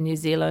difficult in New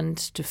Zealand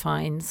to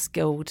find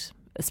skilled,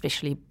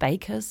 especially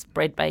bakers.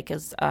 Bread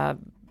bakers are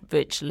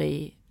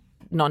virtually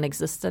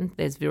non-existent.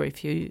 There's very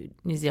few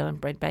New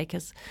Zealand bread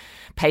bakers.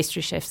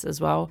 Pastry chefs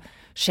as well,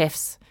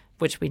 chefs,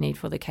 which we need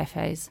for the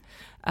cafes.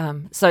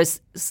 So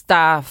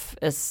staff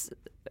is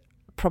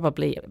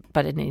probably,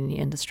 but in any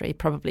industry,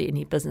 probably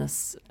any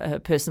business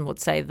person would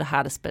say the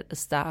hardest bit is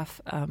staff.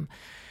 But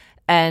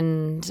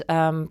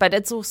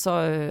it's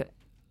also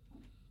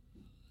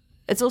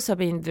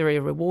been very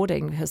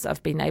rewarding because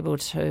I've been able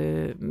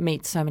to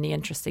meet so many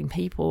interesting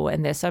people,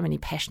 and there's so many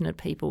passionate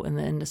people in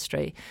the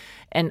industry.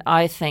 And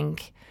I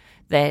think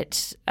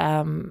that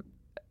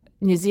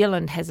New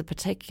Zealand has a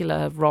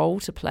particular role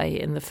to play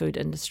in the food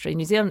industry.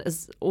 New Zealand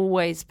is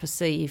always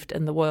perceived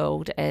in the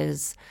world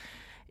as,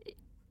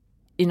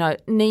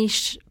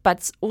 niche, but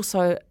it's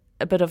also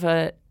a bit of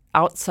a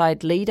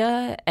outside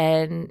leader,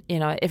 and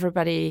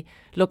everybody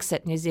looks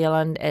at New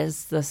Zealand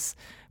as this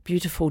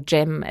beautiful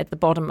gem at the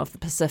bottom of the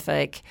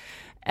Pacific,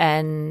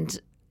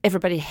 and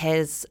everybody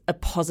has a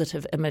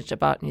positive image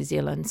about New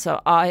Zealand. So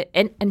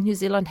and New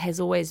Zealand has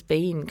always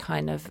been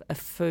kind of a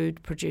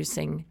food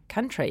producing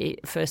country,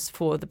 first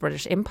for the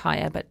British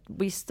Empire, but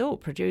we still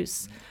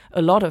produce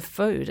a lot of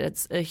food.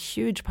 It's a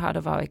huge part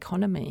of our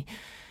economy.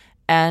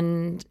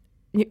 And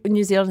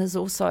New Zealand is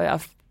also,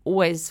 I've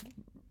always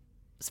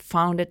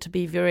found it to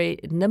be very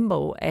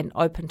nimble and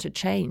open to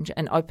change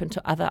and open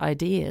to other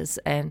ideas.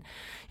 And,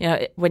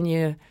 when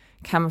you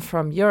come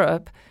from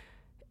Europe,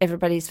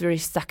 everybody's very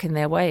stuck in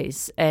their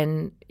ways,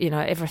 and,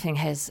 everything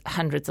has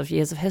hundreds of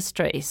years of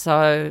history.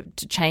 So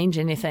to change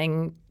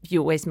anything, you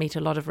always meet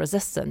a lot of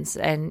resistance.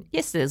 And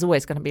yes, there's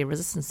always going to be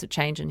resistance to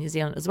change in New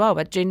Zealand as well,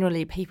 but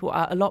generally people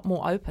are a lot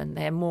more open.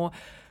 They're more,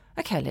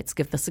 okay, let's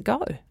give this a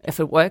go. If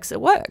it works, it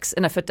works.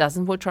 And if it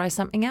doesn't, we'll try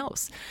something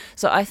else.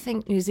 So I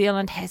think New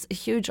Zealand has a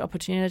huge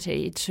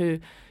opportunity to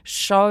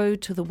show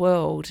to the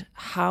world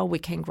how we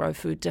can grow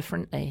food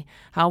differently,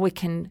 how we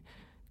can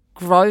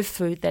grow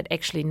food that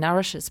actually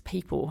nourishes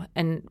people.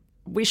 And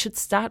we should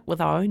start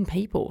with our own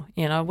people.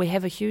 We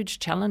have a huge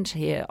challenge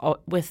here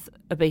with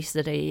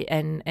obesity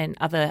and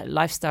other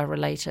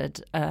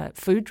lifestyle-related,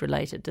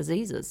 food-related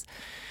diseases.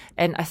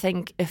 And I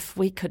think if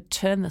we could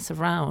turn this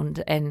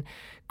around and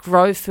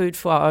grow food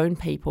for our own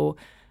people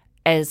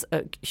as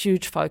a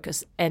huge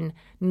focus, and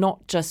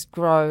not just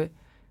grow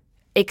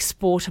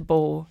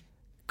exportable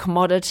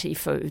commodity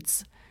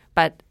foods,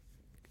 but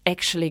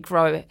actually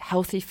grow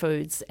healthy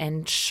foods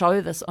and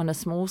show this on a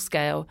small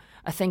scale,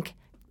 I think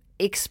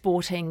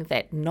exporting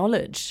that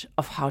knowledge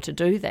of how to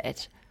do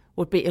that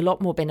would be a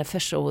lot more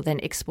beneficial than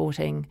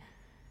exporting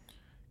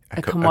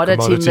a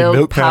commodity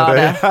milk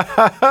powder.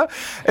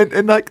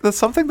 and there's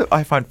something that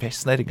I find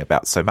fascinating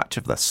about so much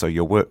of this. So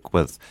your work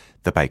with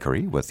the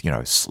bakery, with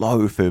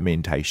slow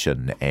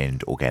fermentation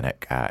and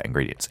organic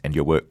ingredients, and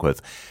your work with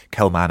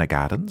Kalmana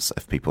Gardens,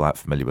 if people aren't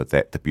familiar with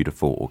that, the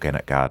beautiful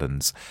organic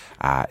gardens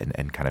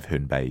in kind of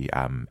Herne Bay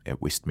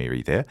at West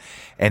Mary there,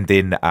 and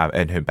then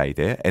in Herne Bay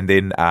there, and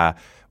then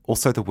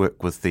also the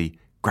work with the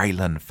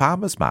Greylin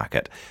Farmers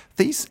Market.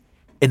 These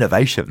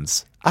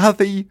innovations are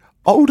the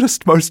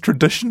oldest, most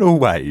traditional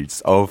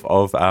ways of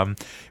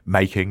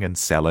making and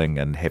selling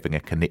and having a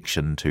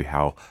connection to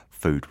how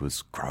food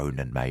was grown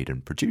and made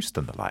and produced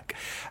and the like.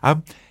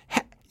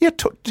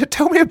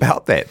 Tell me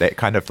about that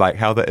kind of like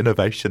how the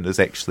innovation is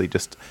actually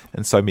just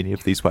in so many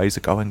of these ways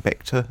are going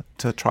back to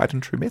tried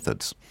and true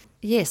methods.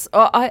 Yes,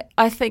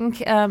 I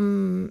think,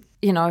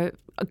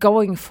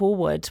 going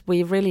forward,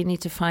 we really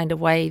need to find a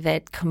way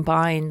that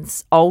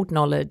combines old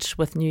knowledge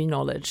with new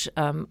knowledge.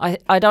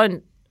 I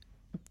don't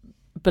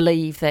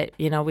believe that,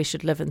 we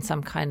should live in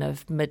some kind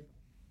of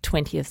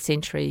mid-20th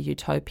century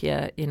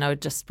utopia,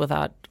 just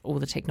without all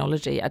the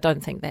technology. I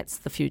don't think that's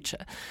the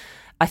future.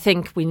 I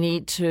think we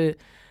need to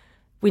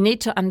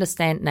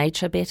understand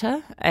nature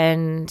better,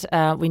 and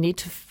we need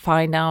to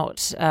find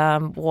out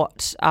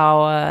what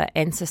our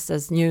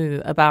ancestors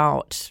knew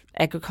about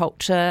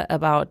agriculture,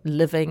 about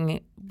living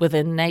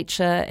within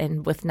nature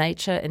and with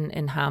nature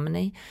in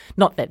harmony.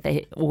 Not that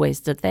they always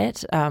did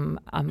that.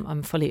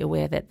 I'm fully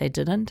aware that they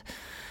didn't.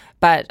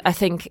 But I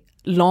think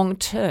long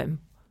term,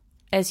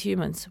 as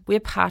humans,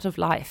 we're part of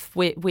life.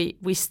 We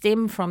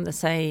stem from the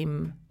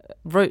same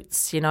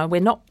roots, we're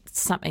not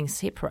something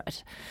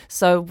separate.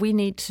 So we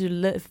need to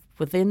live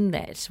within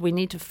that. We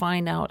need to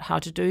find out how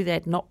to do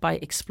that, not by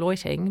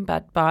exploiting,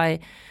 but by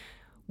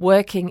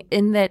working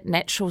in that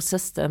natural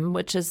system,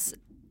 which is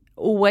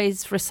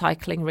always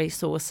recycling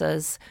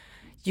resources,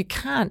 you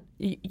can't.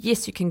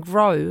 Yes, you can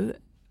grow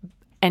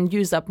and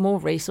use up more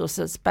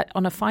resources, but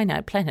on a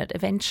finite planet,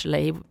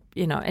 eventually,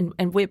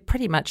 and we're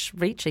pretty much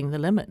reaching the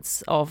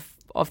limits of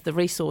the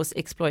resource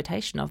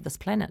exploitation of this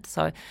planet.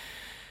 So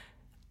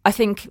I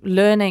think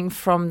learning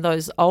from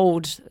those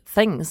old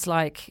things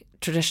like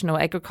traditional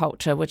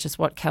agriculture, which is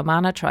what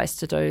Kaumana tries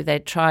to do, they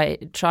try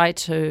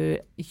to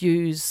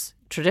use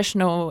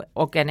traditional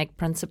organic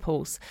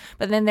principles,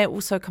 but then they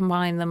also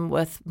combine them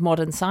with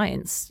modern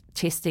science,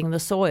 testing the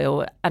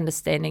soil,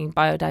 understanding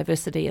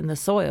biodiversity in the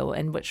soil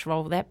and which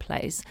role that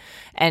plays,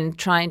 and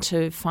trying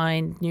to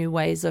find new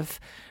ways of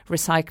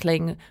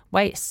recycling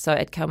waste. So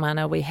at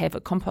Kaumana we have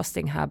a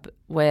composting hub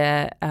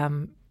where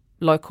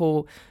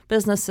local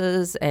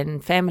businesses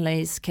and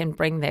families can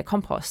bring their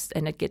compost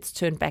and it gets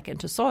turned back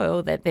into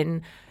soil that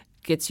then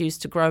gets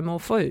used to grow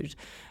more food.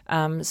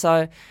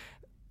 So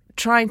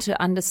trying to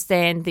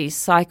understand these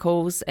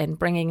cycles and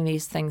bringing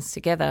these things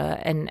together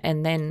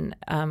and then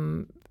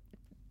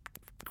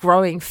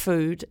growing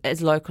food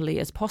as locally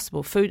as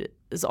possible. Food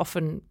is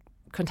often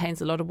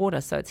contains a lot of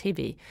water, so it's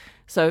heavy.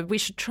 So we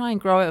should try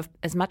and grow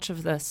as much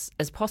of this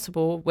as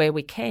possible where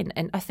we can.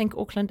 And I think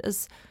Auckland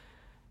is...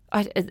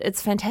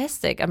 it's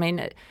fantastic. I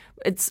mean,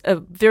 it's a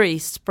very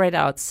spread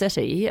out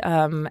city,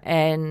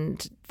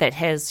 and that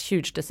has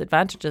huge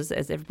disadvantages,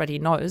 as everybody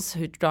knows.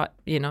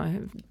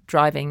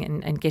 Driving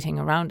and getting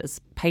around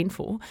is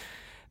painful,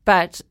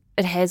 but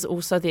it has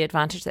also the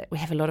advantage that we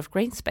have a lot of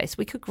green space.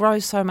 We could grow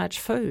so much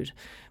food.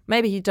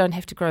 Maybe you don't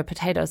have to grow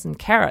potatoes and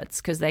carrots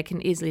because they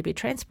can easily be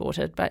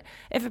transported, but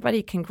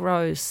everybody can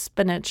grow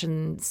spinach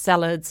and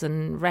salads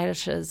and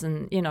radishes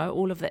and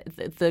all of that.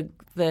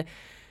 The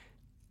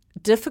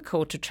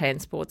difficult to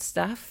transport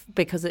stuff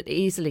because it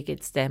easily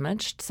gets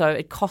damaged, so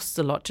it costs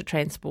a lot to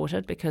transport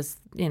it because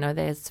there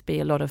has to be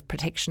a lot of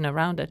protection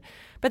around it,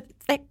 but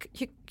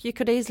you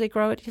could easily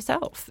grow it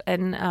yourself.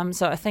 And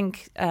so I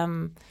think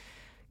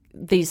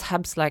these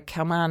hubs like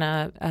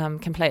Kaumana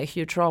can play a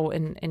huge role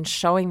in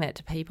showing that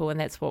to people, and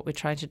that's what we're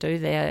trying to do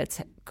there. It's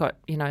got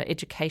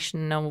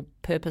educational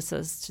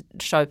purposes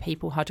to show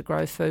people how to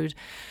grow food.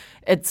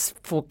 It's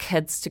for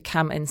kids to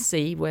come and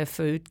see where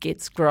food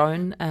gets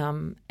grown,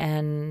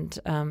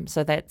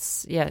 so that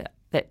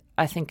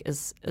I think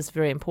is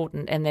very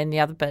important. And then the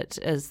other bit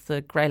is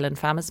the Greyland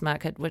Farmers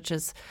Market, which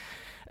is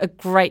a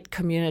great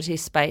community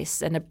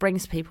space, and it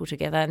brings people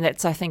together. And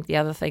that's, I think, the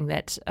other thing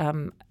that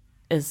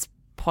is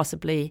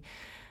possibly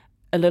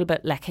a little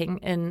bit lacking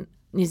in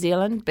New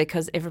Zealand,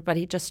 because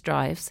everybody just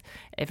drives.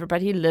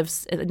 Everybody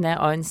lives in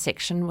their own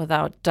section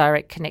without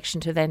direct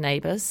connection to their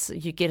neighbours.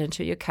 You get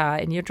into your car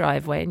in your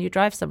driveway and you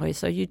drive somewhere,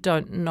 so you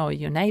don't know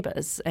your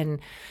neighbours. And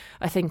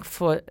I think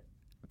for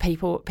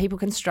people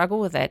can struggle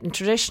with that. And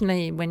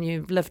traditionally, when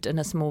you've lived in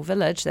a small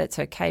village, that's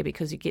okay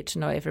because you get to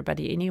know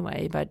everybody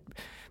anyway. But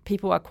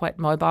people are quite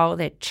mobile.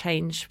 They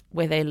change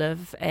where they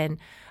live. And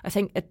I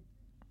think it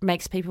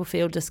makes people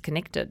feel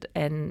disconnected,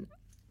 and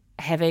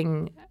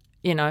having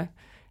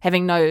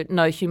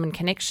no human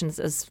connections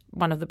is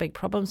one of the big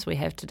problems we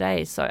have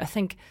today. So I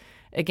think,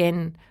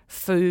 again,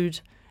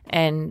 food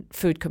and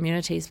food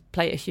communities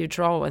play a huge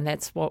role, and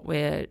that's what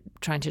we're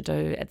trying to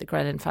do at the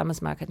Greyland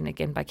Farmers Market. And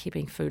again, by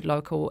keeping food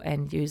local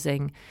and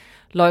using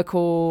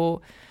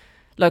locally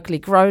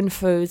grown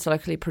foods,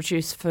 locally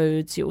produced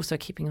foods, you're also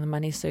keeping the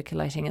money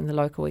circulating in the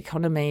local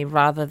economy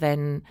rather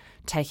than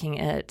taking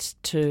it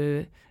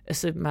to a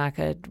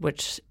supermarket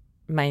which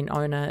main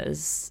owner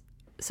is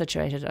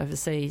situated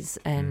overseas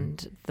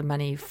and the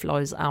money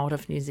flows out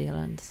of New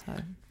Zealand. So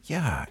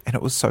yeah, and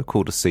it was so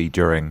cool to see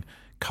during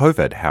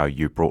COVID how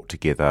you brought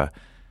together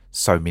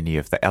so many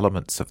of the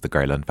elements of the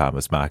Greyland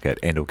Farmers Market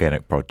and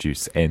organic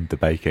produce and the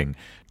baking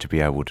to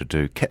be able to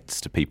do kits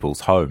to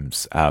people's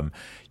homes,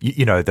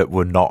 that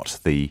were not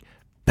the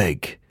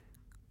big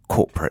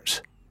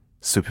corporate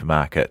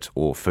supermarket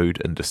or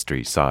food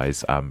industry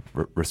size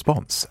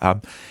response.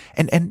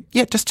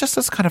 Just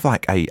as kind of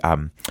like a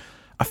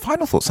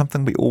final thought,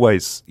 something we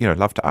always,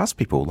 love to ask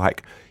people,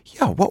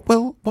 what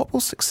will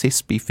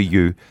success be for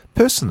you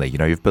personally?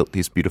 You've built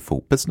these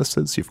beautiful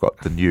businesses. You've got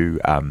the new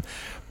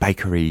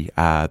bakery,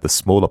 the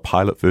smaller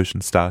pilot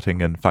version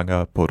starting in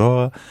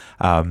Whangaporoa.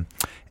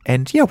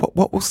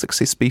 What will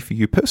success be for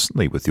you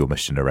personally with your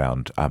mission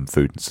around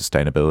food and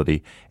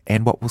sustainability?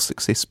 And what will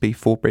success be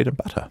for Bread and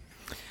Butter?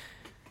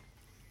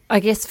 I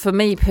guess for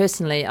me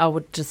personally, I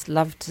would just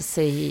love to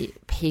see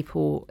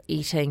people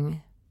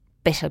eating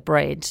better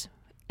bread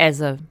as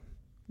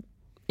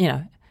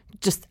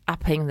just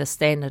upping the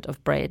standard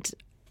of bread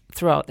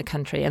throughout the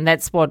country. And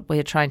that's what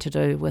we're trying to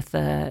do with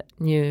the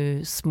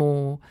new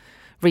small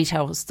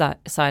retail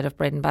side of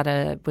Bread and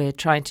Butter. We're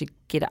trying to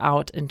get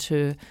out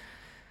into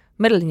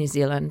middle New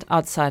Zealand,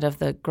 outside of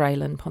the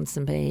Greyland,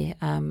 Ponsonby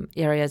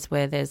areas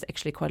where there's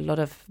actually quite a lot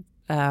of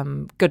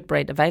good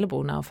bread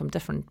available now from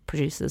different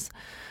producers.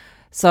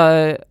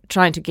 So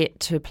trying to get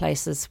to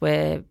places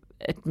where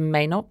it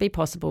may not be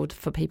possible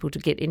for people to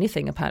get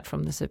anything apart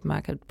from the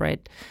supermarket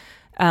bread.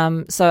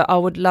 So I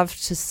would love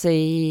to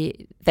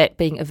see that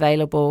being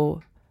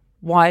available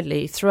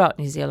widely throughout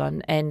New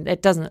Zealand, and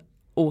it doesn't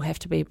all have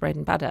to be bread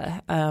and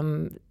butter.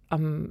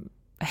 I'm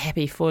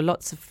happy for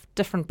lots of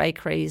different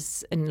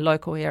bakeries in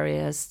local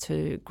areas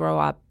to grow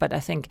up, but I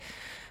think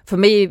for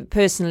me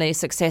personally,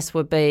 success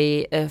would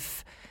be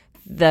if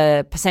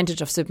the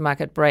percentage of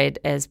supermarket bread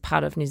as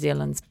part of New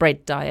Zealand's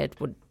bread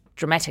diet would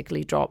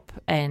dramatically drop,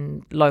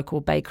 and local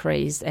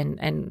bakeries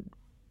and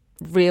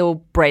real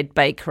bread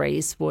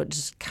bakeries would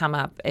come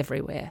up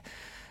everywhere.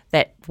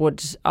 That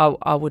would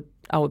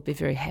I would be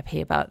very happy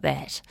about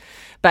that.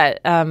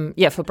 But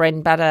for bread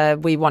and butter,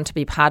 we want to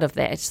be part of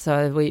that.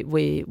 So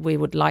we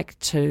would like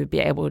to be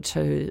able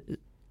to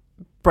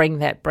bring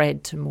that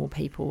bread to more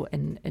people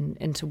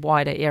into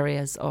wider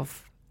areas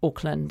of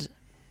Auckland.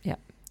 Yeah.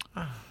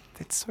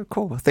 That's so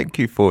cool. Well, thank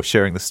you for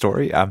sharing the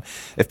story.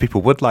 If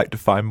people would like to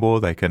find more,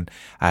 they can.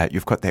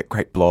 You've got that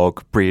great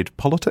blog, Bread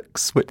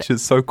Politics, which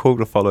is so cool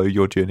to follow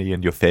your journey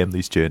and your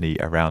family's journey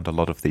around a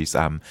lot of these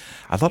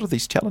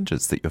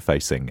challenges that you're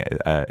facing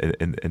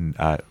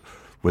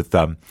with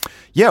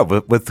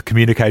the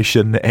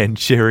communication and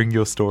sharing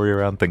your story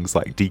around things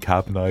like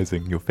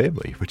decarbonising your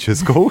family, which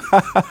is cool.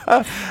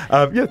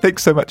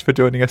 Thanks so much for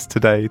joining us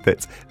today.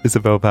 That's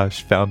Isabel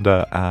Bush,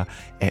 founder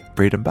at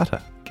Bread and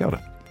Butter. Kia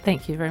ora.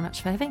 Thank you very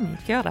much for having me.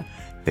 Kia ora.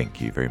 Thank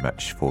you very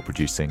much for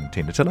producing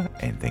Tina Tiller,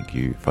 and thank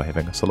you for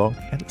having us along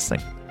and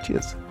listening.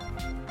 Cheers.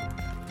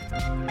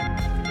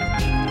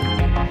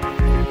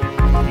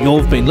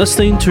 You've been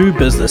listening to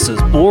Business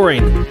is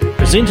Boring,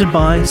 presented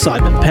by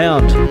Simon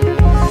Pound,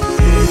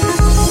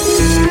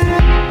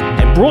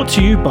 and brought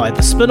to you by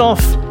The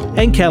Spin-Off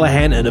and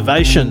Callaghan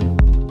Innovation.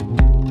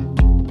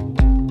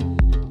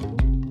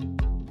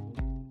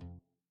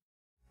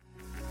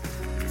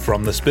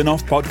 From the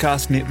Spin-Off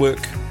Podcast Network,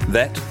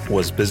 that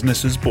was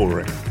Business is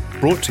Boring,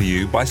 brought to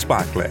you by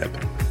SparkLab.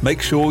 Make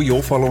sure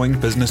you're following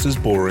Business is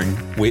Boring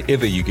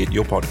wherever you get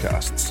your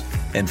podcasts.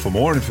 And for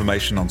more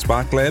information on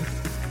SparkLab,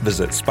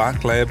 visit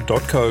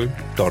sparklab.co.nz.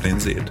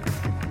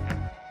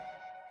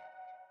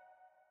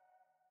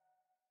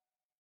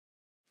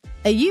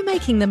 Are you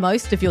making the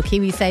most of your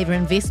KiwiSaver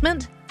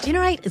investment?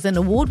 Generate is an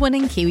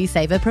award-winning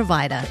KiwiSaver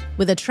provider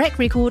with a track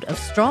record of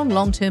strong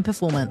long-term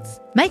performance.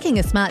 Making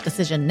a smart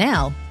decision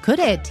now could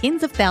add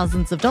tens of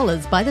thousands of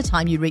dollars by the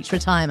time you reach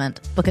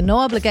retirement. Book a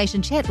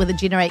no-obligation chat with a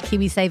Generate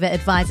KiwiSaver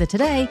advisor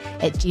today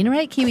at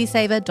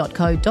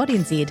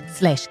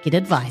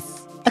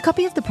generatekiwisaver.co.nz/get-advice. A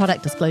copy of the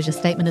product disclosure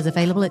statement is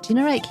available at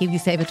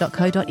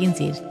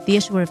generatekiwisaver.co.nz. The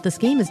issuer of the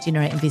scheme is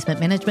Generate Investment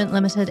Management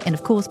Limited, and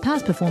of course,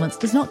 past performance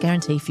does not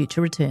guarantee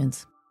future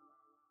returns.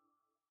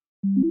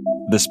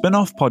 The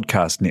Spin-Off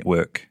Podcast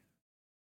Network.